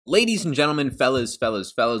Ladies and gentlemen, fellas,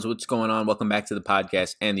 what's going on? Welcome back to the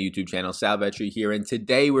podcast and the YouTube channel. Sal Vetri here, and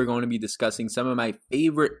today we're going to be discussing some of my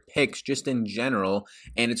favorite picks just in general,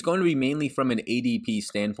 and it's going to be mainly from an ADP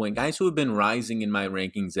standpoint. Guys who have been rising in my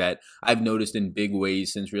rankings that I've noticed in big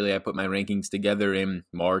ways since really I put my rankings together in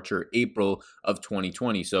March or April of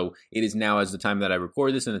 2020. So it is now, as the time that I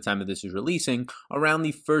record this and the time that this is releasing, around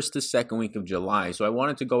the first to second week of July. So I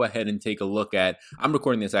wanted to go ahead and take a look at, I'm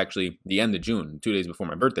recording this actually the end of June, 2 days before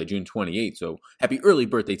my birthday, June 28th, so happy early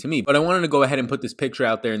birthday to me. But I wanted to go ahead and put this picture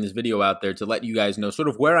out there and this video out there to let you guys know sort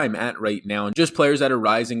of where I'm at right now and just players that are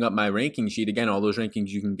rising up my ranking sheet. Again, all those rankings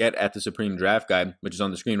you can get at the Supreme Draft Guide, which is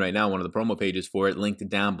on the screen right now, one of the promo pages for it, linked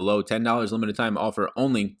down below. $10 limited time offer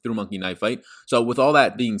only through Monkey Knife Fight. So with all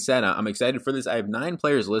that being said, I'm excited for this. I have 9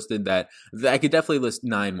 players listed that I could definitely list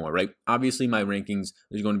 9 more, right? Obviously, my rankings,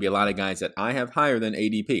 there's going to be a lot of guys that I have higher than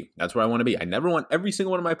ADP. That's where I want to be. I never want every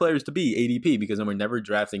single one of my players to be ADP because then we're never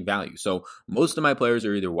drafting value. So most of my players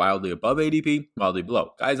are either wildly above ADP, wildly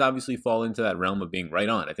below. Guys obviously fall into that realm of being right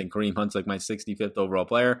on. I think Kareem Hunt's like my 65th overall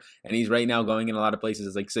player, and he's right now going in a lot of places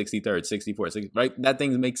as like 63rd, 64th, 60, right? That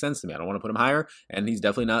thing makes sense to me. I don't want to put him higher, and he's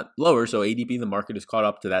definitely not lower. So ADP, the market is caught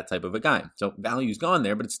up to that type of a guy. So value's gone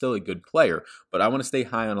there, but it's still a good player. But I want to stay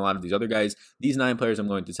high on a lot of these other guys. These 9 players I'm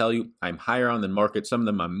going to tell you, I'm higher on than market. Some of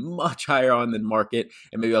them I'm much higher on than market,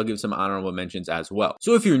 and maybe I'll give some honorable mentions as well.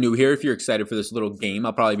 So if you're new here, if you're excited for this little game,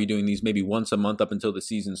 I'll probably be doing these maybe once a month up until the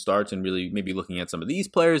season starts and really maybe looking at some of these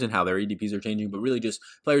players and how their ADPs are changing, but really just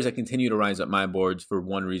players that continue to rise up my boards for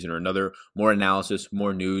one reason or another. More analysis,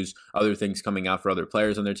 more news, other things coming out for other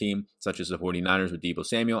players on their team, such as the 49ers with Deebo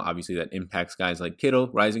Samuel. Obviously, that impacts guys like Kittle,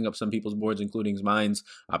 rising up some people's boards, including mine,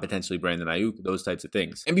 potentially Brandon Ayuk, those types of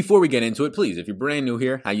things. And before we get into it, please, if you're brand new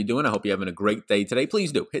here, how you doing? I hope you're having a great day today.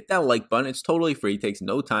 Please do hit that like button. It's totally free. It takes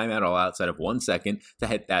no time at all outside of 1 second to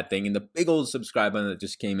hit that thing. And the big old subscribe button that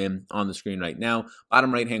just came in on the screen right now,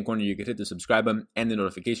 bottom right hand corner, you can hit the subscribe button and the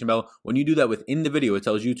notification bell. When you do that within the video, it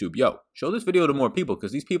tells YouTube, yo, show this video to more people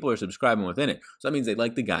because these people are subscribing within it. So that means they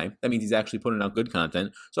like the guy. That means he's actually putting out good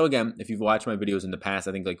content. So again, if you've watched my videos in the past,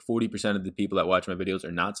 I think like 40% of the people that watch my videos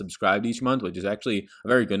are not subscribed each month, which is actually a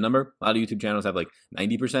very good number. A lot of YouTube channels have like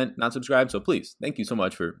 90% not subscribed. So please, thank you so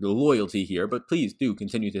much for the loyalty here, but please do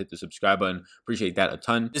continue to hit the subscribe button. Appreciate that a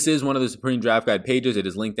ton. This is one of the Supreme Draft Guide pages. It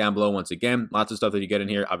is linked down below once again. Lots of stuff that you get in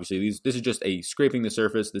here. Obviously, this is just a scraping the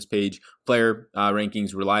surface. This page, player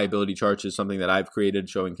rankings, reliability charts is something that I've created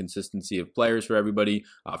showing consistency of players for everybody,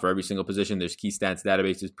 for every single position. There's key stats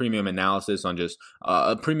databases, premium analysis on just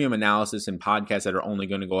premium analysis and podcasts that are only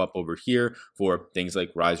going to go up over here for things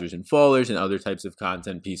like risers and fallers and other types of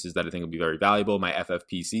content pieces that I think will be very valuable. My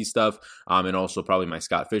FFPC stuff, and also probably my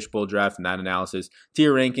Scott Fishbowl draft and that analysis,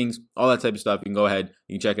 tier rankings, all that type of stuff. You can go ahead,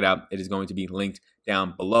 you can check it out. It is going to be linked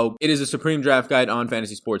down below. It is a Supreme Draft Guide on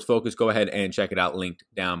Fantasy Sports Focus. Go ahead and check it out, linked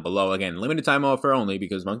down below. Again, limited time offer only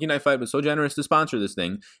because Monkey Knife Fight was so generous to sponsor this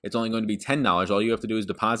thing. It's only going to be $10. All you have to do is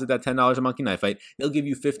deposit that $10 on Monkey Knife Fight. They'll give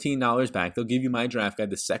you $15 back. They'll give you my draft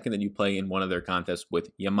guide the second that you play in one of their contests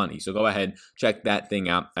with your money. So go ahead, check that thing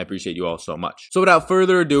out. I appreciate you all so much. So without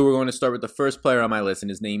further ado, we're going to start with the first player on my list,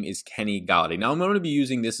 and his name is Kenny Golladay. Now I'm going to be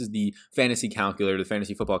using this as the fantasy calculator, the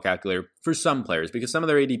fantasy football calculator for some players because some of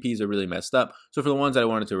their ADPs are really messed up. So for the ones that I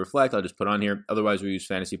wanted to reflect, I'll just put on here. Otherwise, we use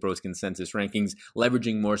Fantasy Pros consensus rankings,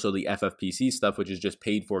 leveraging more so the FFPC stuff, which is just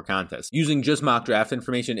paid for contests. Using just mock draft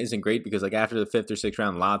information isn't great because like after the 5th or 6th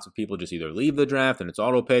round, lots of people just either leave the draft and it's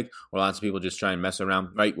auto pick, or lots of people just try and mess around,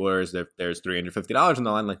 right? Whereas there's $350 on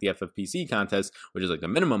the line, like the FFPC contest, which is like the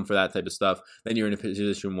minimum for that type of stuff, then you're in a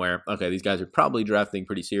position where, okay, these guys are probably drafting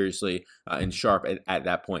pretty seriously and sharp at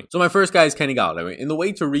that point. So my first guy is Kenny Golladay. And the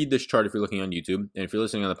way to read this chart, if you're looking on YouTube, and if you're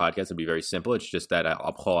listening on the podcast, it'll be very simple. It's just that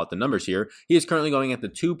I'll call out the numbers here. He is currently going at the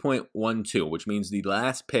 2.12, which means the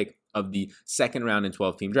last pick of the second round in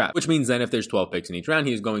 12-team draft, which means then if there's 12 picks in each round,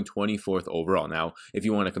 he is going 24th overall. Now, if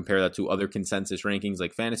you want to compare that to other consensus rankings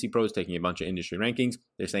like Fantasy Pros taking a bunch of industry rankings,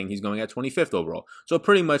 they're saying he's going at 25th overall. So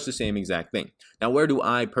pretty much the same exact thing. Now, where do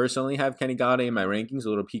I personally have Kenny Golladay in my rankings? A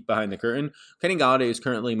little peek behind the curtain. Kenny Golladay is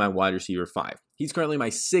currently my wide receiver 5. He's currently my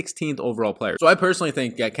 16th overall player. So I personally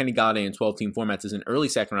think that Kenny Golladay in 12-team formats is an early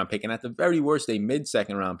second round pick, and at the very worst, a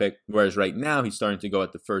mid-second round pick, whereas right now he's starting to go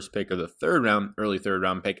at the first pick of the third round, early third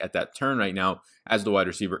round pick at that turn right now as the wide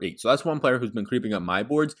receiver 8. So that's one player who's been creeping up my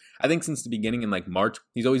boards. I think since the beginning in like March,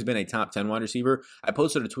 he's always been a top 10 wide receiver. I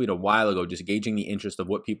posted a tweet a while ago just gauging the interest of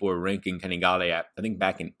what people were ranking Kenny Golladay at, I think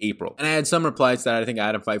back in April. And I had some replies that I think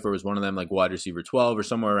Adam Pfeiffer was one of them, like wide receiver 12 or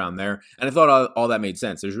somewhere around there. And I thought all that made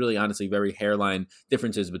sense. There's really honestly very hairline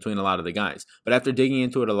differences between a lot of the guys. But after digging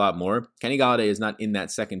into it a lot more, Kenny Golladay is not in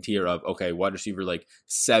that second tier of, okay, wide receiver like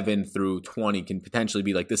 7 through 20 can potentially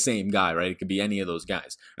be like the same guy, right? It could be any of those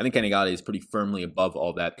guys. I think Kenny Golladay is pretty firmly above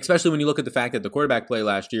all that, especially when you look at the fact that the quarterback play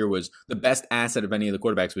last year was the best asset of any of the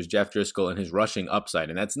quarterbacks was Jeff Driscoll and his rushing upside.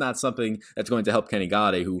 And that's not something that's going to help Kenny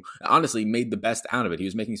Golladay, who honestly made the best out of it. He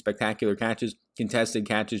was making spectacular catches, contested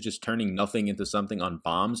catches, just turning nothing into something on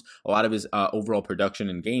bombs. A lot of his overall production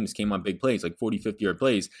in games came on big plays, like 40, 50-yard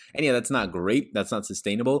plays. And yeah, that's not great. That's not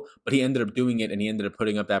sustainable. But he ended up doing it, and he ended up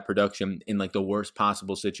putting up that production in like the worst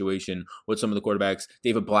possible situation with some of the quarterbacks.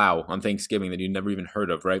 David Blau on Thanksgiving that you'd never even heard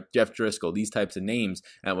of, right? Jeff Driscoll, these types of names.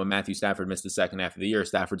 When Matthew Stafford missed the second half of the year,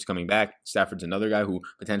 Stafford's coming back. Stafford's another guy who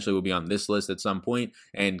potentially will be on this list at some point.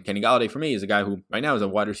 And Kenny Golladay for me is a guy who right now is a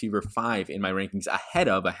wide receiver 5 in my rankings ahead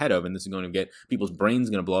of, and this is going to get people's brains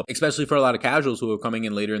going to blow up, especially for a lot of casuals who are coming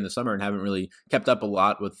in later in the summer and haven't really kept up a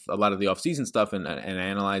lot with a lot of the offseason stuff and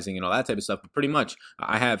analyzing and all that type of stuff. But pretty much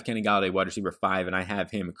I have Kenny Golladay wide receiver 5, and I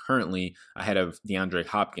have him currently ahead of DeAndre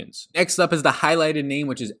Hopkins. Next up is the highlighted name,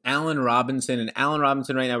 which is Allen Robinson. And Allen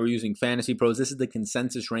Robinson right now we're using Fantasy Pros. This is the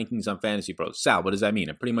consensus rankings on Fantasy Pros. Sal, what does that mean?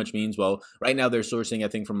 It pretty much means, well, right now they're sourcing, I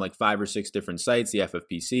think, from like 5 or 6 different sites, the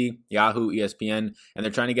FFPC, Yahoo, ESPN, and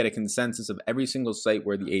they're trying to get a consensus of every single site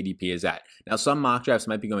where the ADP is at. Now, some mock drafts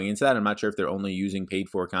might be going into that. I'm not sure if they're only using paid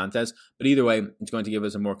for contests, but either way, it's going to give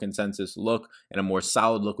us a more consensus look and a more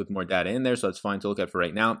solid look with more data in there, so it's fine to look at for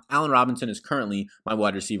right now. Allen Robinson is currently my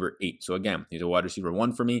wide receiver 8. So again, he's a wide receiver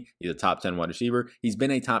 1 for me. He's a top 10 wide receiver. He's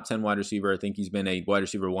been a top 10 wide receiver. I think he's been a wide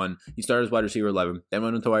receiver 1. He started as wide receiver 11, then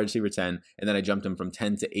went into wide receiver 10, and then I jumped him from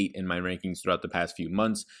 10 to 8 in my rankings throughout the past few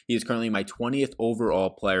months. He is currently my 20th overall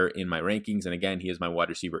player in my rankings, and again, he is my wide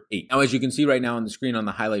receiver 8. Now, as you can see right now on the screen on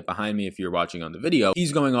the highlight behind me, if you're watching on the video,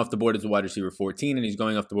 he's going off the board as a wide receiver 14, and he's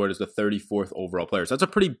going off the board as the 34th overall player. So that's a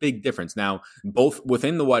pretty big difference. Now, both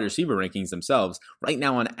within the wide receiver rankings themselves, right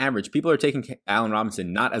now on average, people are taking Allen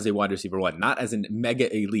Robinson not as a wide receiver 1, not as a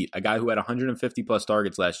mega elite, a guy who had 150 plus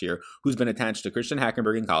targets last year, who's been attached to Christian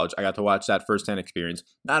Hackenberg in college. I got to watch that firsthand experience.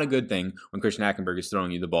 Not a good thing when Christian Hackenberg is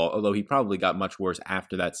throwing you the ball, although he probably got much worse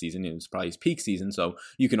after that season. It was probably his peak season, so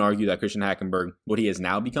you can argue that Christian Hackenberg, what he has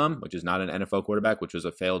now become, which is not an NFL quarterback, which was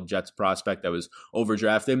a failed Jets prospect that was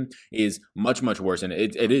overdrafted, is much, much worse. And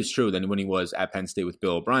it is true than when he was at Penn State with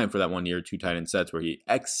Bill O'Brien for that 1 year, 2 tight end sets where he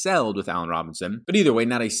excelled with Allen Robinson. But either way,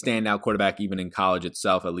 not a standout quarterback even in college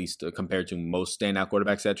itself, at least compared to most standout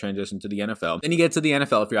quarterbacks that transition to the NFL. Then you get to the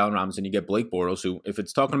NFL, if you're Allen Robinson, you get Blake Bortles, who, if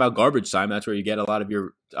it's talking about garbage time, that's where you get a lot of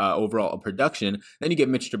your overall production. Then you get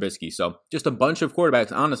Mitch Trubisky. So just a bunch of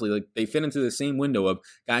quarterbacks, honestly, like they fit into the same window of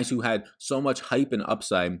guys who had so much hype and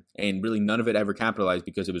upside, and really none of it ever capitalized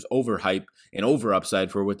because it was overhype and over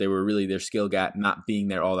upside for what they were really their skill gap not being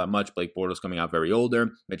there all that much. Blake Bortles coming out very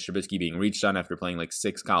older, Mitch Trubisky being reached on after playing like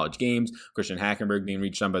 6 college games, Christian Hackenberg being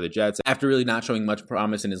reached on by the Jets after really not showing much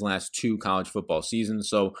promise in his last 2 college football seasons.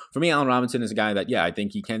 So for me, Allen Robinson is a guy that, yeah, I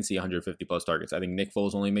think he can see 150 plus targets. I think Nick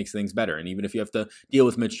Foles only makes things better. And even if you have to deal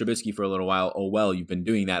with Mitch Trubisky for a little while, oh well, you've been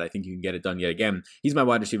doing that. I think you can get it done yet again. He's my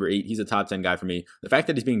wide receiver 8. He's a top 10 guy for me. The fact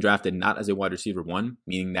that he's being drafted not as a wide receiver 1,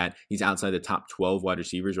 meaning that he's outside the top 12 wide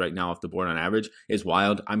receivers right now off the board on average, is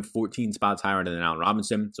wild. I'm 14 spots higher than Allen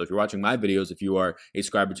Robinson. So if you're watching my videos, if you are a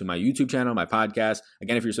subscriber to my YouTube channel, my podcast,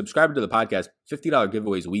 again, if you're a subscriber to the podcast, $50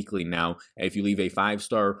 giveaways weekly now. If you leave a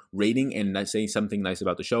 5-star rating and say something nice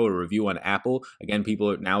about the show or a review on Apple, again, people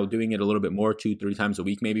are now doing it a little bit more, 2-3 times a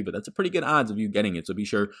week maybe, but that's a pretty good odds of you getting it. So be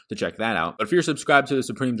sure to check that out. But if you're subscribed to the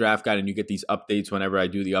Supreme Draft Guide and you get these updates whenever I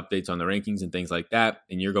do the updates on the rankings and things like that,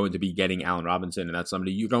 and you're going to be getting Allen Robinson, and that's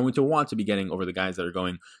somebody you're going to want to be getting over the guys that are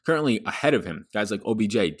going currently ahead of him. Guys like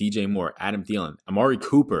OBJ, DJ Moore, Adam Thielen, Amari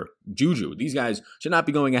Cooper, Juju. These guys should not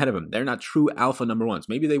be going ahead of him. They're not true alpha number 1s.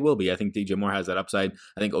 Maybe they will be. I think DJ Moore has that upside.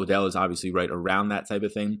 I think Odell is obviously right around that type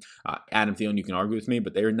of thing. Adam Thielen, you can argue with me,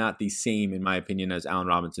 but they're not the same, in my opinion, as Allen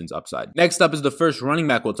Robinson's upside. Next up is the first running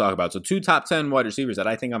back we'll talk about. So 2 top 10 wide receivers that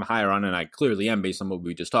I think I'm higher on, and I clearly am based on what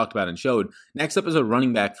we just talked about and showed. Next up is a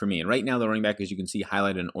running back for me. And right now, the running back, as you can see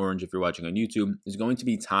highlighted in orange if you're watching on YouTube, is going to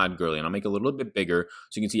be Todd Gurley. And I'll make it a little bit bigger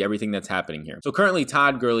so you can see everything thing that's happening here. So currently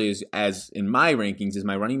Todd Gurley is, as in my rankings, is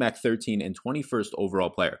my running back 13 and 21st overall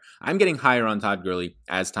player. I'm getting higher on Todd Gurley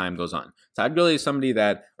as time goes on. Todd Gurley is somebody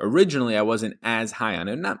that originally I wasn't as high on,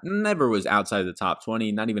 and never was outside the top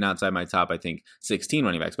 20, not even outside my top, I think, 16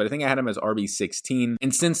 running backs, but I think I had him as RB16,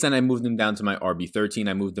 and since then I moved him down to my RB13.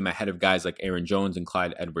 I moved him ahead of guys like Aaron Jones and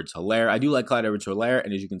Clyde Edwards-Helaire. I do like Clyde Edwards-Helaire,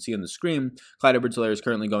 and as you can see on the screen, Clyde Edwards-Helaire is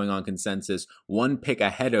currently going on consensus, one pick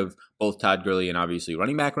ahead of both Todd Gurley and obviously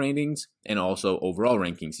running back rankings, and also overall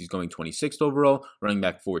rankings. He's going 26th overall, running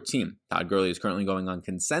back 14. Todd Gurley is currently going on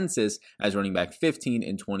consensus as running back 15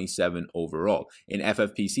 and 27 overall. In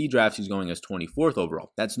FFPC drafts, he's going as 24th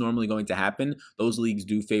overall. That's normally going to happen. Those leagues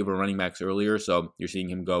do favor running backs earlier, so you're seeing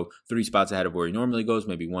him go 3 spots ahead of where he normally goes,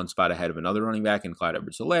 maybe 1 spot ahead of another running back in Clyde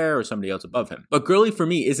Edwards-Helaire or somebody else above him. But Gurley for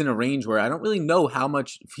me is in a range where I don't really know how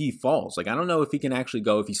much he falls. Like, I don't know if he can actually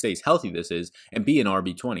go, if he stays healthy this is, and be an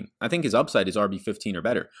RB20. I think his upside is RB15 or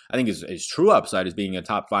better. I think his true upside is being a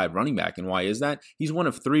top 5 running back. And why is that? He's one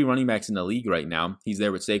of 3 running backs in the league right now. He's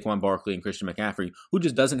there with Saquon Barkley and Christian McCaffrey, who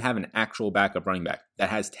just doesn't have an actual backup running back that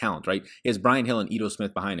has talent, right? He has Brian Hill and Ito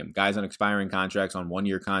Smith behind him, guys on expiring contracts, on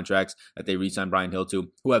 1-year contracts that they re-signed Brian Hill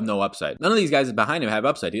to, who have no upside. None of these guys behind him have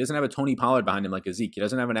upside. He doesn't have a Tony Pollard behind him like a Zeke. He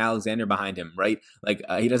doesn't have an Alexander behind him, right? Like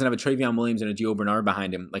he doesn't have a Travion Williams and a Gio Bernard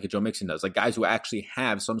behind him like a Joe Mixon does, like guys who actually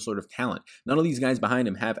have some sort of talent. None of these guys behind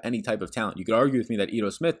him have any type of talent. You could argue with me that Ito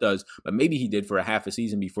Smith does, but maybe he did for a half a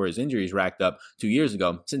season before his injuries racked up 2 years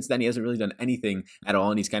ago. Since then, he hasn't really done anything at all,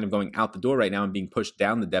 and he's kind of going out the door right now and being pushed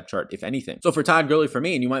down the depth chart, if anything. So for Todd Gurley, for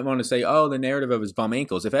me, and you might want to say, oh, the narrative of his bum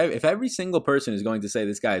ankles. If every single person is going to say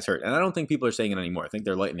this guy is hurt, and I don't think people are saying it anymore. I think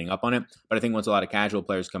they're lightening up on it, but I think once a lot of casual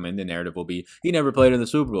players come in, the narrative will be, he never played in the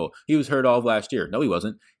Super Bowl. He was hurt all of last year. No, he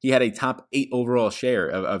wasn't. He had a top 8 overall share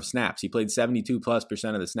of snaps. He played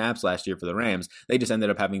 72+% of the snaps last year for the Rams. They just ended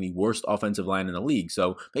up having the worst offensive line in the league.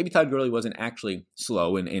 So maybe Todd Gurley wasn't actually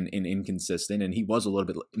slow and inconsistent, and he was a little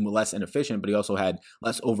bit less inefficient, but he also had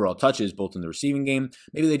less overall touches, both in the receiving game.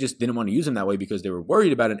 Maybe they just didn't want to use him that way because they were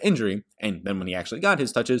worried about an injury, and then when he actually got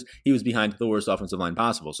his touches, he was behind the worst offensive line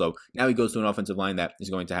possible. So now he goes to an offensive line that is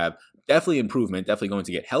going to have definitely improvement, definitely going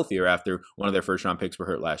to get healthier after one of their first-round picks were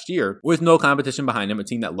hurt last year, with no competition behind him, a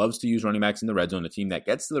team that loves to use running backs in the red zone, a team that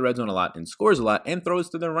gets to the red zone a lot and scores a lot and throws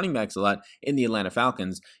to their running backs a lot in the Atlanta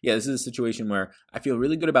Falcons. Yeah, this is a situation where I feel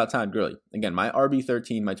really good about Todd Gurley. Again, my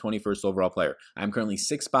RB13, my 21st overall player. I'm currently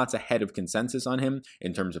 6 spots ahead of consensus on him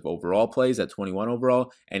in terms of overall plays at 21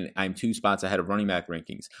 overall, and I'm 2 spots ahead of running back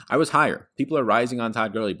rankings. I was higher. People are rising on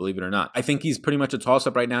Todd Gurley, believe it or not. I think he's pretty much a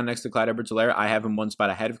toss-up right now next to Clyde Edwards-Helaire. I have him 1 spot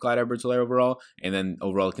ahead of Clyde Edwards-Helaire overall, and then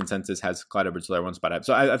overall consensus has Clyde Edwards-Helaire 1 spot ahead.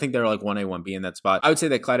 So I think they're like 1A, 1B in that spot. I would say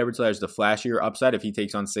that Clyde Edwards-Helaire is the flashier upside if he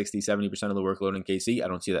takes on 60-70% of the workload in KC. I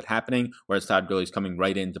don't see that happening, whereas Todd Gurley's coming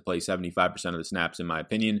right in to play 75% of the snaps, in my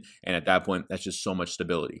opinion, and at that point, that's just so much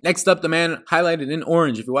stability. Next up, the man highlighted in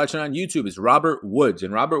orange, if you're watching on YouTube, is Robert Woods,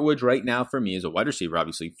 and Robert Woods right now for me is a wide receiver,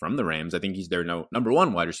 obviously, from the Rams. I think he's their number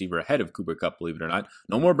 1 wide receiver ahead of Cooper Kupp, believe it or not.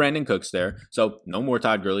 No more Brandon Cooks there, so no more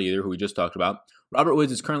Todd Gurley either, who we just talked about. Robert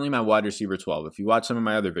Woods is currently my wide receiver 12. If you watch some of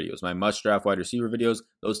my other videos, my must-draft wide receiver videos,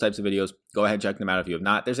 those types of videos, go ahead and check them out if you have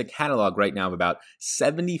not. There's a catalog right now of about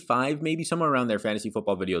 75, maybe somewhere around there, fantasy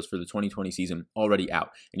football videos for the 2020 season already out.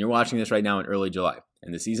 And you're watching this right now in early July.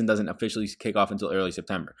 And the season doesn't officially kick off until early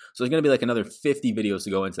September. So there's going to be like another 50 videos to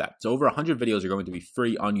go into that. So over 100 videos are going to be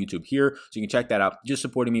free on YouTube here. So you can check that out. Just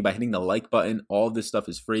supporting me by hitting the like button. All of this stuff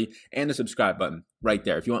is free. And the subscribe button right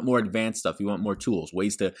there. If you want more advanced stuff, you want more tools,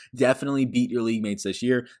 ways to definitely beat your league mates this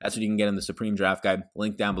year, that's what you can get in the Supreme Draft Guide.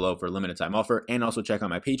 Link down below for a limited time offer. And also check out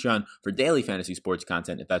my Patreon for daily fantasy sports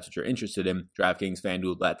content if that's what you're interested in. DraftKings,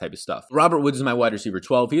 FanDuel, that type of stuff. Robert Woods is my wide receiver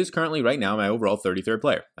 12. He is currently right now my overall 33rd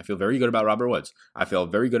player. I feel very good about Robert Woods. I feel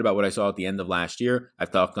very good about what I saw at the end of last year.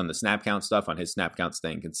 I've talked on the snap count stuff, on his snap count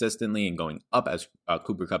staying consistently and going up as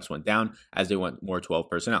Cooper Kupp's went down, as they went more 12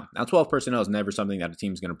 personnel. Now, 12 personnel is never something that a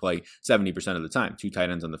team's going to play 70% of the time. 2 tight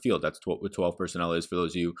ends on the field. That's what 12 personnel is for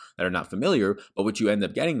those of you that are not familiar. But what you end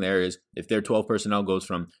up getting there is if their 12 personnel goes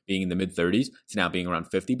from being in the mid-30s to now being around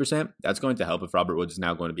 50%, that's going to help if Robert Woods is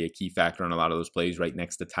now going to be a key factor on a lot of those plays right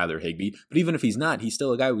next to Tyler Higbee. But even if he's not, he's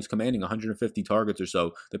still a guy who's commanding 150 targets or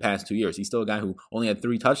so the past 2 years. He's still a guy who only had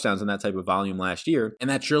 3 touchdowns on that type of volume last year, and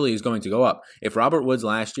that surely is going to go up. If Robert Woods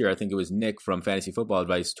last year, I think it was Nick from Fantasy Football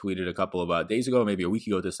Advice tweeted a couple of days ago, maybe a week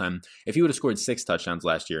ago this time, if he would have scored 6 touchdowns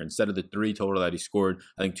last year instead of the 3 total that he scored,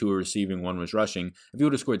 I think 2 were receiving, 1 was rushing. If he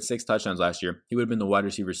would have scored 6 touchdowns last year, year, he would have been the wide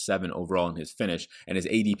receiver 7 overall in his finish, and his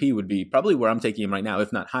ADP would be probably where I'm taking him right now,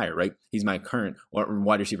 if not higher, right? He's my current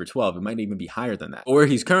wide receiver 12. It might even be higher than that. Or where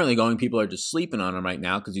he's currently going, people are just sleeping on him right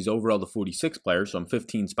now because he's overall the 46th player, so I'm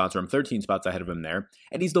 13 spots ahead of him there,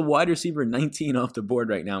 and he's the wide receiver 19 off the board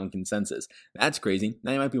right now in consensus. That's crazy.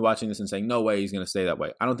 Now you might be watching this and saying, no way he's going to stay that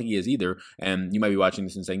way. I don't think he is either, and you might be watching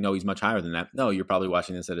this and saying, no, he's much higher than that. No, you're probably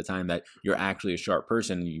watching this at a time that you're actually a sharp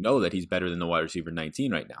person, and you know that he's better than the wide receiver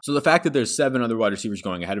 19 right now. So the fact that there's 7 other wide receivers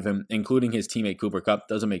going ahead of him, including his teammate Cooper Kupp,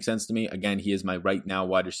 doesn't make sense to me. Again, he is my right now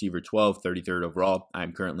wide receiver 12, 33rd overall.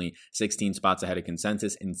 I'm currently 16 spots ahead of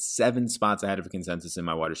consensus and 7 spots ahead of consensus in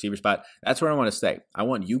my wide receiver spot. That's where I want to stay. I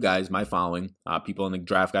want you guys, my following, people in the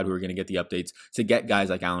draft guide who are going to get the updates, to get guys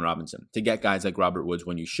like Allen Robinson, to get guys like Robert Woods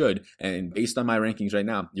when you should. And based on my rankings right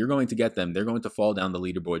now, you're going to get them. They're going to fall down the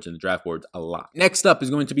leaderboards and the draft boards a lot. Next up is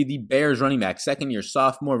going to be the Bears running back, second-year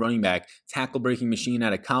sophomore running back, tackle-breaking machine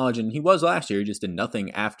out of college, and he was last year. He just did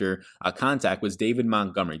nothing after contact, was David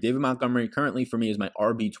Montgomery. David Montgomery currently for me is my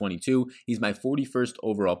RB22. He's my 41st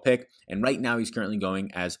overall pick, and right now he's currently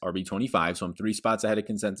going as RB25, so I'm 3 spots ahead of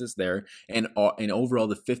consensus there, and overall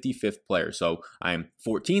the 55th player, so I'm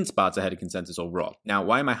 14 spots ahead of consensus overall. Now,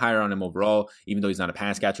 why am I higher on him overall, even though he's not a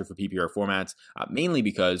pass catcher for PPR formats? Mainly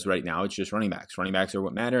because right now it's just running backs. Running backs are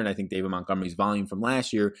what matter, and I think David Montgomery's volume from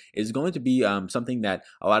last year is going to be something that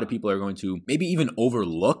a lot of people are going to maybe even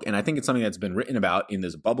overlook, and I think it's something that's been written about in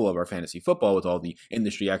this bubble of our fantasy football with all the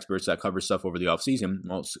industry experts that cover stuff over the offseason.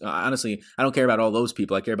 Well, honestly, I don't care about all those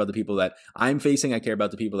people. I care about the people that I'm facing. I care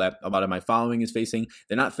about the people that a lot of my following is facing.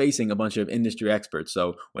 They're not facing a bunch of industry experts.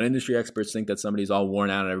 So when industry experts think that somebody's all worn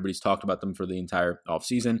out and everybody's talked about them for the entire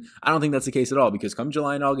offseason, I don't think that's the case at all, because come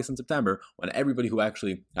July and August and September, when everybody who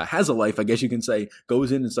actually has a life, I guess you can say,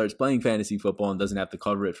 goes in and starts playing fantasy football and doesn't have to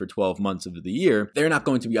cover it for 12 months of the year, they're not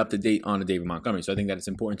going to be up to date on a David Montgomery. So I think that it's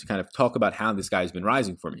important to kind of talk about how this guy's been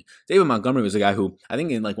rising for me. David Montgomery was a guy who, I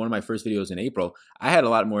think in like one of my first videos in April, I had a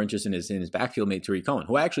lot more interest in his backfield mate, Tariq Cohen,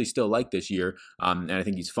 who I actually still like this year. And I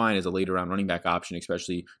think he's fine as a later round running back option,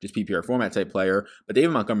 especially just PPR format type player. But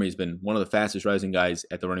David Montgomery has been one of the fastest rising guys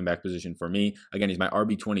at the running back position for me. Again, he's my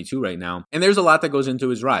RB22 right now. And there's a lot that goes into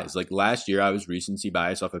his rise. Like last year, I was recency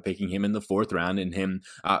bias off of picking him in the 4th round, and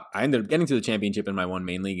I ended up getting to the championship in my one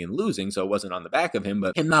main league and losing. So it wasn't on the back of him,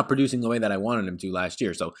 but him not producing the way that I wanted him to last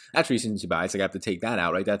year. So that's recency bias. I have to take that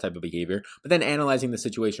out, right? That type of behavior. But then analyzing the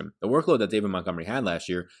situation, the workload that David Montgomery had last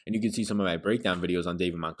year, and you can see some of my breakdown videos on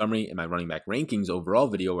David Montgomery in my running back rankings overall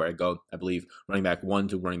video where I go, I believe, running back 1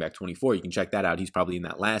 to running back 24. You can check that out. He's probably in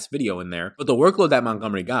that last video in there. But the workload that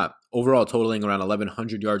Montgomery got, overall totaling around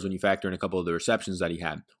 1,100 yards when you factor in a couple of the receptions that he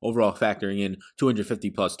had. Overall factoring in 250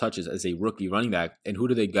 plus touches as a rookie running back. And who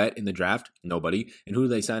do they get in the draft? Nobody. And who do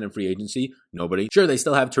they sign in free agency? Nobody. Sure, they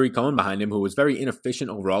still have Tariq Cohen behind him, who was very inefficient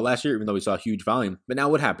overall last year, even though we saw huge volume. But now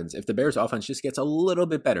what happens? If the Bears offense just gets a little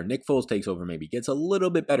bit better, Nick Foles takes over maybe, gets a little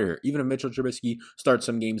bit better here. Even if Mitchell Trubisky starts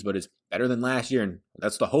some games, but is better than last year, and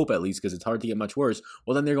that's the hope at least, because it's hard to get much worse,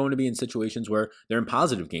 well, then they're going to be in situations where they're in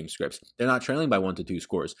positive game scripts. They're not trailing by 1 to 2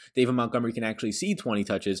 scores. David Montgomery can actually see 20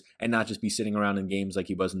 touches and not just be sitting around in games like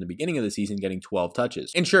he was in the beginning of the season getting 12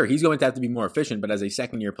 touches. And sure, he's going to have to be more efficient, but as a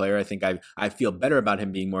second-year player, I think I feel better about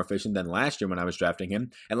him being more efficient than last year when I was drafting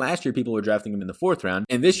him. And last year, people were drafting him in the 4th round.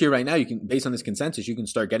 And this year, right now, you can, based on this consensus, you can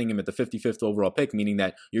start getting him at the 55th overall pick, meaning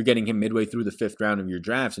that you're getting him midway through the 5th round of your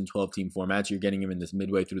drafts in 12-team formats. You're getting him in this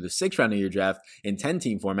midway through the 6th round of your draft in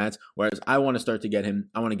 10-team formats. Whereas I want to start to get him,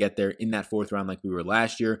 I want to get there in that 4th round like we were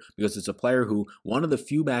last year, because it's a player who, one of the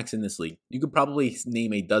few backs in this league, you could probably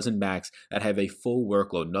name a dozen backs that have a full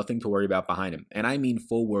workload, nothing to worry about behind him. And I mean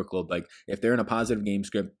full workload. Like if they're in a positive game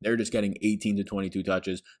script, they're just getting 18 to 22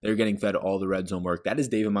 touches. They're getting fed all the red zone work. That is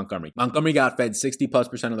David Montgomery. Montgomery got fed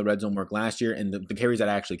 60+% of the red zone work last year, and the carries that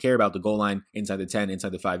I actually care about, the goal line, inside the 10,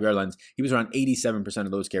 inside the 5-yard lines, he was around 87%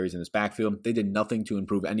 of those carries in this backfield. They did nothing to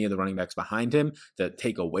improve any of the running backs behind him to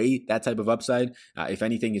take away that type of upside. If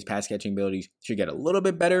anything, his pass catching abilities should get a little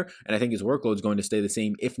bit better, and I think his workload is going to stay the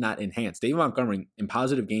same, if not enhanced. David Montgomery in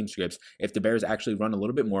positive game scripts, if the Bears actually run a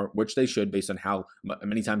little bit more, which they should based on how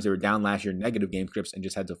many times they were down last year, negative game scripts, and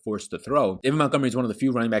just had to force the throw. David Montgomery is one of the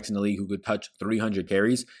few running backs in the league who could touch 300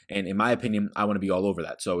 carries, and in my opinion, I want to be all over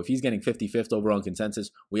that. So if he's getting 55th overall in consensus,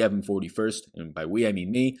 we have him 41st, and by we I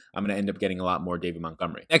mean me, I'm going to end up getting a lot more David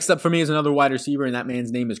Montgomery. Next up for me is another wide receiver, and that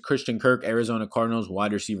man's name is Christian Kirk, Arizona Cardinals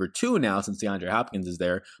wide receiver 2 now since DeAndre Hopkins is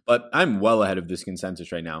there, but I'm well ahead of this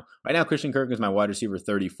consensus right now. Right now, Christian Kirk is my wide receiver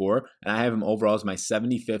 34, and I have him overall as my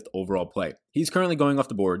 75th overall play. He's currently going off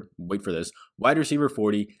the board, wait for this, wide receiver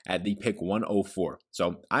 40 at the pick 104.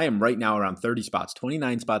 So I am right now around 30 spots,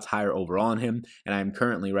 29 spots higher overall overall on him, and I'm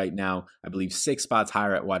currently right now, I believe, 6 spots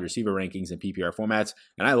higher at wide receiver rankings in PPR formats,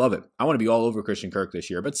 and I love it. I want to be all over Christian Kirk this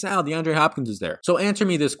year, but Sal, DeAndre Hopkins is there. So answer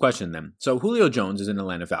me this question then. So Julio Jones is an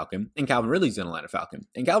Atlanta Falcon, and Calvin Ridley's an Atlanta Falcon.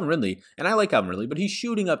 And Calvin Ridley, and I like Calvin Ridley, but he's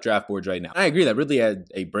shooting up draft boards right now. And I agree that Ridley had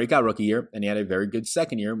a breakout rookie year, and he had a very good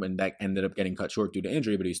second year when that ended up getting cut short due to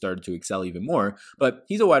injury, but he started to excel even more. But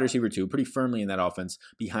he's a wide receiver too, pretty firmly in that offense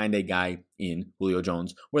behind a guy in Julio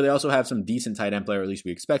Jones, where they also have some decent tight end player, at least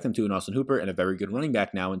we expect them to, in Austin Hooper, and a very good running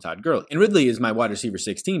back now in Todd Gurley. And Ridley is my wide receiver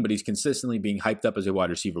 16, but he's consistently being hyped up as a wide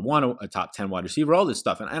receiver 1, a top 10 wide receiver, all this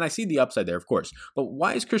stuff. And I see the upside there, of course. But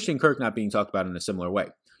why is Christian Kirk not being talked about in a similar way?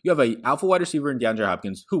 You have a alpha wide receiver in DeAndre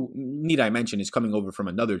Hopkins, who, need I mention, is coming over from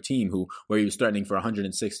another team where he was threatening for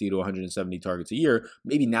 160 to 170 targets a year.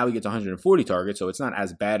 Maybe now he gets 140 targets, so it's not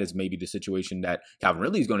as bad as maybe the situation that Calvin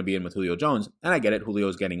Ridley is going to be in with Julio Jones. And I get it,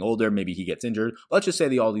 Julio's getting older, maybe he gets injured. But let's just say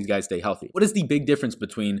that all these guys stay healthy. What is the big difference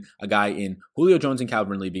between a guy in Julio Jones and Calvin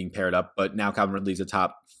Ridley being paired up, but now Calvin Ridley's a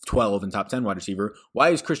top 12 and top 10 wide receiver? Why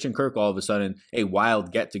is Christian Kirk all of a sudden a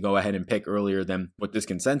wild get to go ahead and pick earlier than what this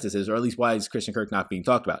consensus is, or at least why is Christian Kirk not being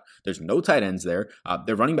talked about? There's no tight ends there.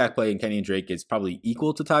 Their running back play in Kenyon Drake is probably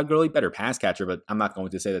equal to Todd Gurley, better pass catcher, but I'm not going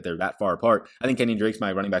to say that they're that far apart. I think Kenyon Drake's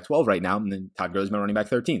my running back 12 right now, and then Todd Gurley's my running back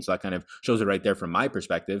 13. So that kind of shows it right there from my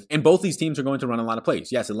perspective. And both these teams are going to run a lot of plays.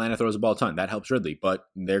 Yes, Atlanta throws the ball a ton. That helps Ridley, but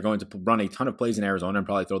they're going to run a ton of plays in Arizona and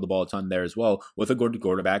probably throw the ball a ton there as well with a good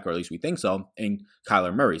quarterback, or at least we think so, in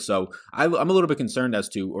Kyler Murray. So I'm a little bit concerned as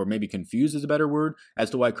to, or maybe confused is a better word, as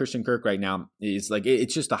to why Christian Kirk right now is like,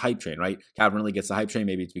 it's just a hype train, right? Calvin Ridley gets the hype train.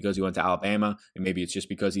 Maybe it's because he went to Alabama, and maybe it's just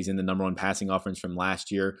because he's in the number 1 passing offense from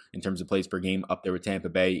last year in terms of plays per game, up there with Tampa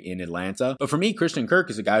Bay in Atlanta. But for me, Christian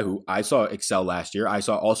Kirk is a guy who I saw excel last year. I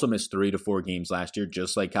saw also miss 3 to 4 games last year,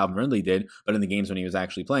 just like Calvin Ridley did. But in the games when he was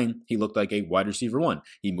actually playing, he looked like a wide receiver 1.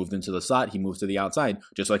 He moved into the slot, he moved to the outside,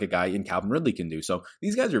 just like a guy in Calvin Ridley can do. So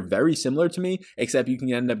these guys are very similar to me, except you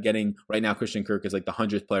can end up getting, right now, Christian Kirk is like the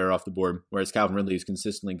 100th player off the board, whereas Calvin Ridley is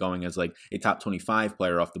consistently going as like a top 25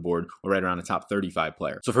 player off the board, or right around a top 35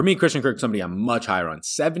 player. So for me, Christian Kirk is somebody I'm much higher on.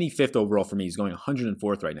 75th overall for me. He's going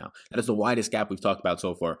 104th right now. That is the widest gap we've talked about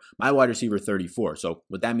so far. My wide receiver 34. So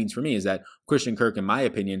what that means for me is that Christian Kirk, in my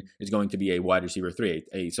opinion, is going to be a wide receiver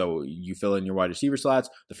 3. So you fill in your wide receiver slots.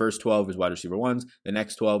 The first 12 is wide receiver 1s. The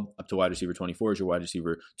next 12 up to wide receiver 24 is your wide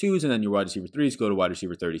receiver 2s. And then your wide receiver 3s go to wide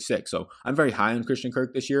receiver 36. So I'm very high on Christian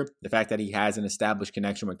Kirk this year. The fact that he has an established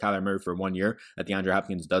connection with Kyler Murray for 1 year that DeAndre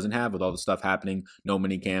Hopkins doesn't have, with all the stuff happening, no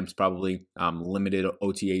mini camps, probably limited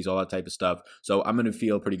OTAs, all that type of stuff. So I'm going to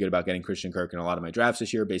feel pretty good about getting Christian Kirk in a lot of my drafts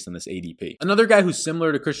this year based on this ADP. Another guy who's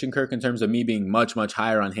similar to Christian Kirk in terms of me being much, much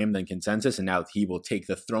higher on him than consensus, and now he will take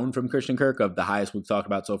the throne from Christian Kirk of the highest we've talked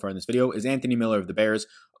about so far in this video, is Anthony Miller of the Bears.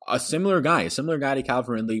 A similar guy to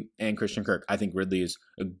Calvin Ridley and Christian Kirk. I think Ridley is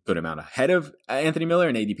a good amount ahead of Anthony Miller,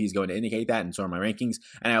 and ADP is going to indicate that, and so are my rankings.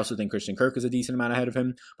 And I also think Christian Kirk is a decent amount ahead of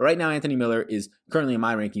him. But right now, Anthony Miller is currently in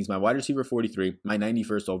my rankings my wide receiver 43, my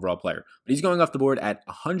 91st overall player. But he's going off the board at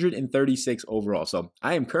 136 overall. So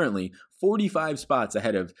I am currently 45 spots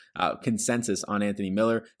ahead of consensus on Anthony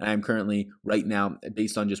Miller, and I am currently, right now,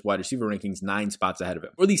 based on just wide receiver rankings, 9 spots ahead of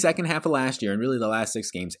him. For the second half of last year, and really the last 6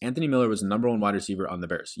 games, Anthony Miller was the number 1 wide receiver on the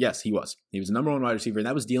Bears. Yes, he was. He was the number 1 wide receiver, and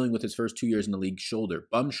that was dealing with his first 2 years in the league shoulder.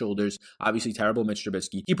 Bum shoulders, obviously terrible Mitch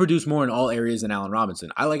Trubisky. He produced more in all areas than Allen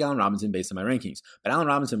Robinson. I like Allen Robinson based on my rankings, but Allen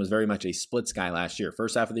Robinson was very much a splits guy last year.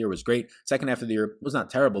 First half of the year was great. Second half of the year was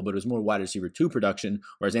not terrible, but it was more wide receiver 2 production,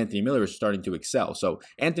 whereas Anthony Miller is starting to excel. So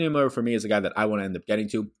Anthony Miller, for me, is a guy that I want to end up getting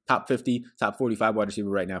to. Top 50, top 45 wide receiver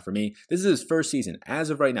right now for me. This is his first season, as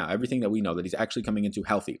of right now, everything that we know, that he's actually coming into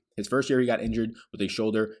healthy. His first year, he got injured with a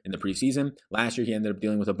shoulder in the preseason. Last year, he ended up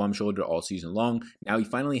dealing with a bum shoulder all season long. Now he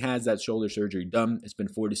finally has that shoulder surgery done. It's been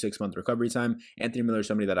 4 to 6 month recovery time. Anthony Miller is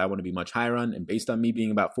somebody that I want to be much higher on, and based on me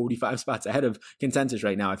being about 45 spots ahead of consensus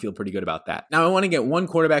right now, I feel pretty good about that. Now, I want to get 1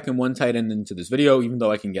 quarterback and 1 tight end into this video, even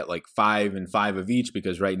though I can get like 5 and 5 of each,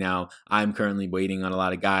 because right now I'm currently waiting on a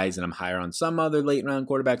lot of guys, and I'm higher on some other late round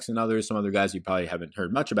quarterbacks and others, some other guys you probably haven't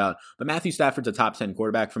heard much about. But Matthew Stafford's a top 10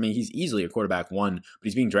 quarterback for me. He's easily a quarterback 1, but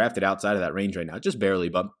he's being drafted outside of that range right now, just barely.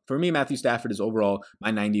 But for me, Matthew Stafford is overall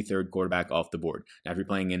my 93rd quarterback off the board. Now, if you're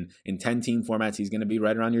playing in 10-team formats, he's going to be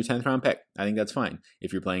right around your 10th round pick. I think that's fine.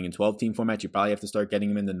 If you're playing in 12-team formats, you probably have to start getting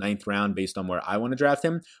him in the 9th round based on where I want to draft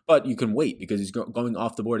him. But you can wait, because he's going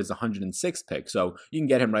off the board as the 106th pick. So you can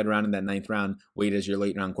get him right around in that 9th round, wait as your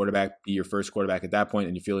late round quarterback, be your first quarterback at that point,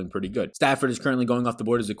 and you're feeling pretty good. Stafford is currently going off the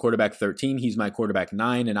board as a quarterback 13. He's my quarterback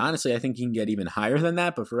 9. And honestly, I think he can get even higher than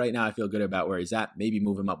that. But for right now, I feel good about where he's at. Maybe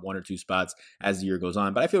move him up 1 or 2 spots as the year goes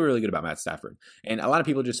on. But I feel really good about Matt Stafford. And a lot of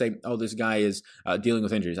people just say, oh, this guy is dealing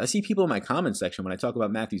with injuries. I see people in my comments section when I talk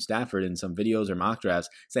about Matthew Stafford in some videos or mock drafts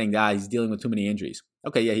saying, he's dealing with too many injuries.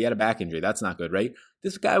 Okay, yeah, he had a back injury. That's not good, right?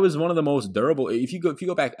 This guy was one of the most durable. If you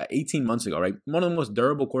go back 18 months ago, right? One of the most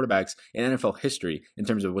durable quarterbacks in NFL history in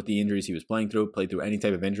terms of what the injuries he was played through any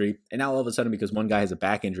type of injury. And now all of a sudden, because one guy has a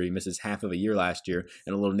back injury, misses half of a year last year,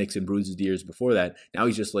 and a little nicks and bruises the years before that, now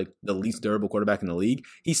he's just like the least durable quarterback in the league.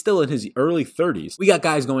 He's still in his early 30s. We got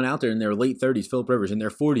guys going out there in their late 30s, Philip Rivers in their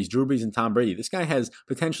 40s, Drew Brees and Tom Brady. This guy has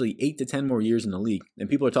potentially 8 to 10 more years in the league, and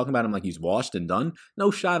people are talking about him like he's washed and done. No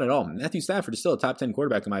shot at all. Matthew Stafford is still a top 10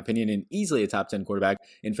 quarterback in my opinion, and easily a top 10 quarterback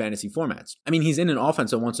in fantasy formats. I mean, he's in an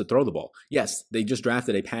offense that wants to throw the ball. Yes, they just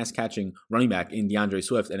drafted a pass-catching running back in DeAndre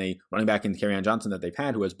Swift and a running back in Kerryon Johnson that they've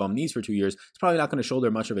had who has bum knees for 2 years. It's probably not going to shoulder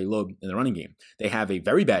much of a load in the running game. They have a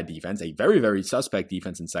very bad defense, a very, very suspect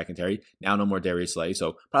defense in secondary. Now no more Darius Slay,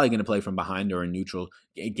 so probably going to play from behind or in neutral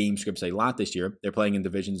game scripts a lot this year. They're playing in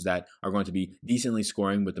divisions that are going to be decently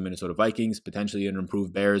scoring with the Minnesota Vikings, potentially an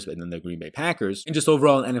improved Bears, and then the Green Bay Packers. And just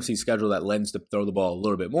overall an NFC schedule that lends to throw the ball a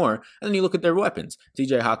little bit more. And then you look at their weapons.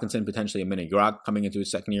 TJ Hawkinson, potentially a mini Gronk coming into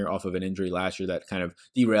his second year off of an injury last year that kind of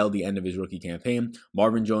derailed the end of his rookie campaign.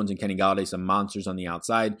 Marvin Jones and Kenny Golladay, some monsters on the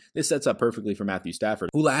outside. This sets up perfectly for Matthew Stafford,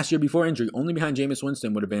 who last year before injury, only behind Jameis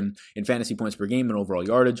Winston, would have been in fantasy points per game and overall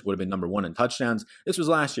yardage, would have been number 1 in touchdowns. This was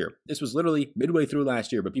last year. This was literally midway through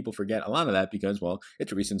last year, but people forget a lot of that because, well,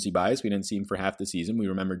 it's recency bias. We didn't see him for half the season. We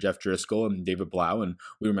remember Jeff Driscoll and David Blau, and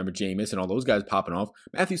we remember Jameis and all those guys popping off.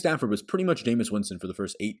 Matthew Stafford was pretty much Jameis Winston for the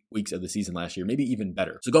first 8 weeks of the season last year, maybe even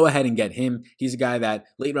better. So go ahead and get him. He's a guy that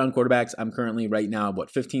late round quarterbacks, I'm currently right now,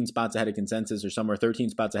 15 spots ahead of consensus or somewhere 13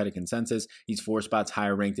 spots ahead of consensus. He's 4 spots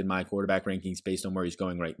higher ranked in my quarterback rankings based on where he's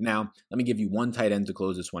going right now. Let me give you one tight end to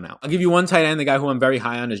close this one out. I'll give you one tight end. The guy who I'm very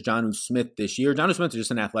high on is Jonnu Smith this year. Jonnu Smith is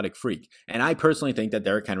just an athletic freak. And I personally think that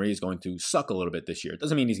Derrick Henry is going to suck a little bit this year. It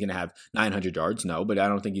doesn't mean he's going to have 900 yards, no, but I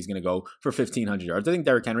don't think he's going to go for 1,500 yards. I think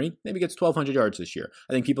Derrick Henry maybe gets 1,200 yards this year.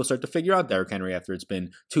 I think people start to figure out Derrick Henry after it's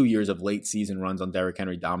been 2 years of late season runs on Derrick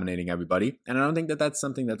Henry dominating everybody. And I don't think that that's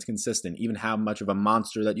something that's consistent, even how much of a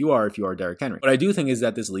monster that you are if you are Derrick Henry. What I do think is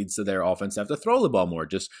that this leads to their offense to have to throw the ball more,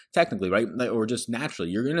 just technically, right? Or just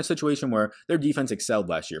naturally. You're in a situation where their defense excelled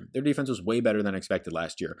last year. Their defense was way better than expected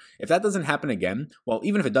last year. If that doesn't happen again, well,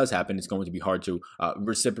 even if it does happen, it's going to be hard to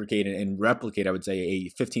reciprocate and replicate, I would say,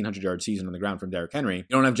 a 1,500-yard season on the ground from Derrick Henry. You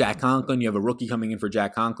don't have Jack Conklin. You have a rookie coming in for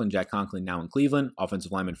Jack Conklin. Jack Conklin now in Cleveland,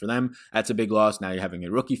 offensive lineman for them. That's a big loss. Now you're having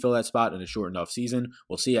a rookie fill that spot in a shortened off season.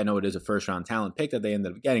 We'll see. I know it is a first-round talent pick that they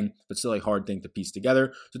ended up getting, but still a hard thing to piece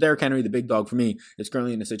together. So Derrick Henry, the big dog for me, is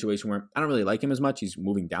currently in a situation where I don't really like him as much. He's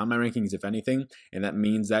moving down my rankings, if anything, and that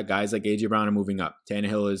means that guys like A.J. Brown are moving up.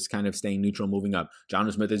 Tannehill is kind of staying neutral, moving up.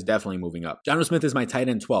 Jonnu Smith is definitely moving up. Jonnu Smith is my tight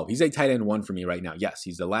end 12. He's a tight end 1 for me right now. Yes,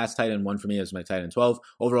 he's the last tight end 1 for me as my tight end 12.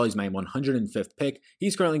 Overall, he's my 105th pick.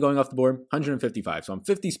 He's currently going off the board 155. So I'm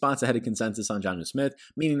 50 spots ahead of consensus on Jonnu Smith,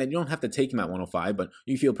 meaning that you don't have to take him at 105, but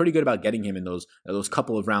you feel pretty good about getting him in those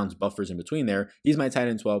couple of rounds buffers in between there. He's my tight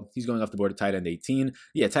end 12. He's going off the board at tight end 18.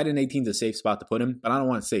 Yeah, tight end 18 is a safe spot to put him, but I don't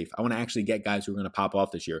want it safe. I want to actually get guys who are going to pop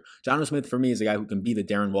off this year. Jonnu Smith for me is a guy who can be the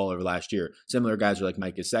Darren Waller of last year. Similar guys are like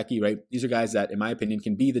Mike Gesicki, right? These are guys that, in my opinion,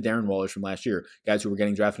 can be the Darren Wallers from last year. Guys who were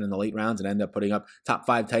getting drafted in the late rounds and end up putting up top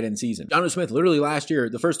 5 tight end season. Jonnu Smith, literally last year,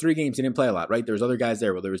 the first 3 games he didn't play a lot, right? There was other guys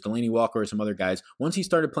there. Well, there was Delaney Walker or some other guys. Once he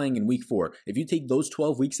started playing in week 4, if you take those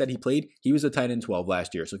 12 weeks that he played, he was a tight end 12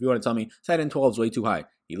 last year. So if you want to tell me tight end 12 is way too high,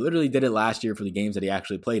 he literally did it last year for the games that he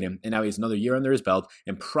actually played in, and now he has another year under his belt,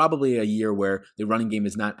 and probably a year where the running game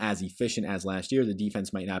is not as efficient as last year. The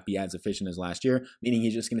defense might not be as efficient as last year, meaning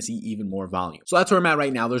he's just going to see even more volume. So that's where I'm at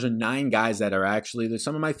right now. Those are 9 guys that are actually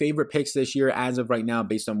some of my favorite picks this year as of right now,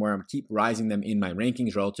 based on where I'm keep rising them in my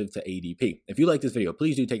rankings relative to ADP. If you like this video,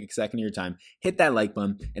 please do take a second of your time, hit that like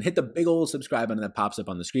button, and hit the big old subscribe button that pops up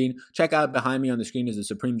on the screen. Check out behind me on the screen is the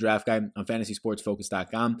Supreme Draft Guide on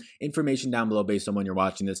FantasySportsFocus.com. Information down below based on when you're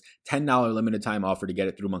watching this. $10 limited time offer to get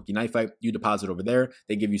it through Monkey Knife Fight. You deposit over there.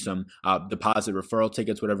 They give you some deposit referral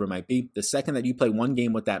tickets, whatever it might be. The second that you play one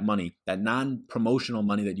game with that money, that non-promotional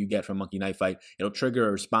money that you get from Monkey Knife Fight, it'll trigger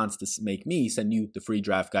a response to make me send you the free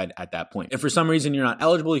draft guide at that point. If for some reason you're not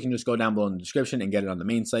eligible, you can just go down below in the description and get it on the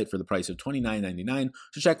main site for the price of $29.99.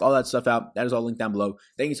 So check all that stuff out. That is all linked down below.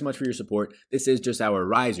 Thank you so much for your support. This is just our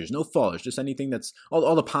risers, no fallers, just anything that's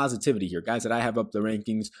all the positivity here. Guys that I have up the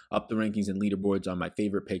rankings and leaderboards on my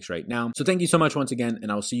favorite picks right now. So thank you so much once again,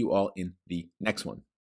 and I'll see you all in the next one.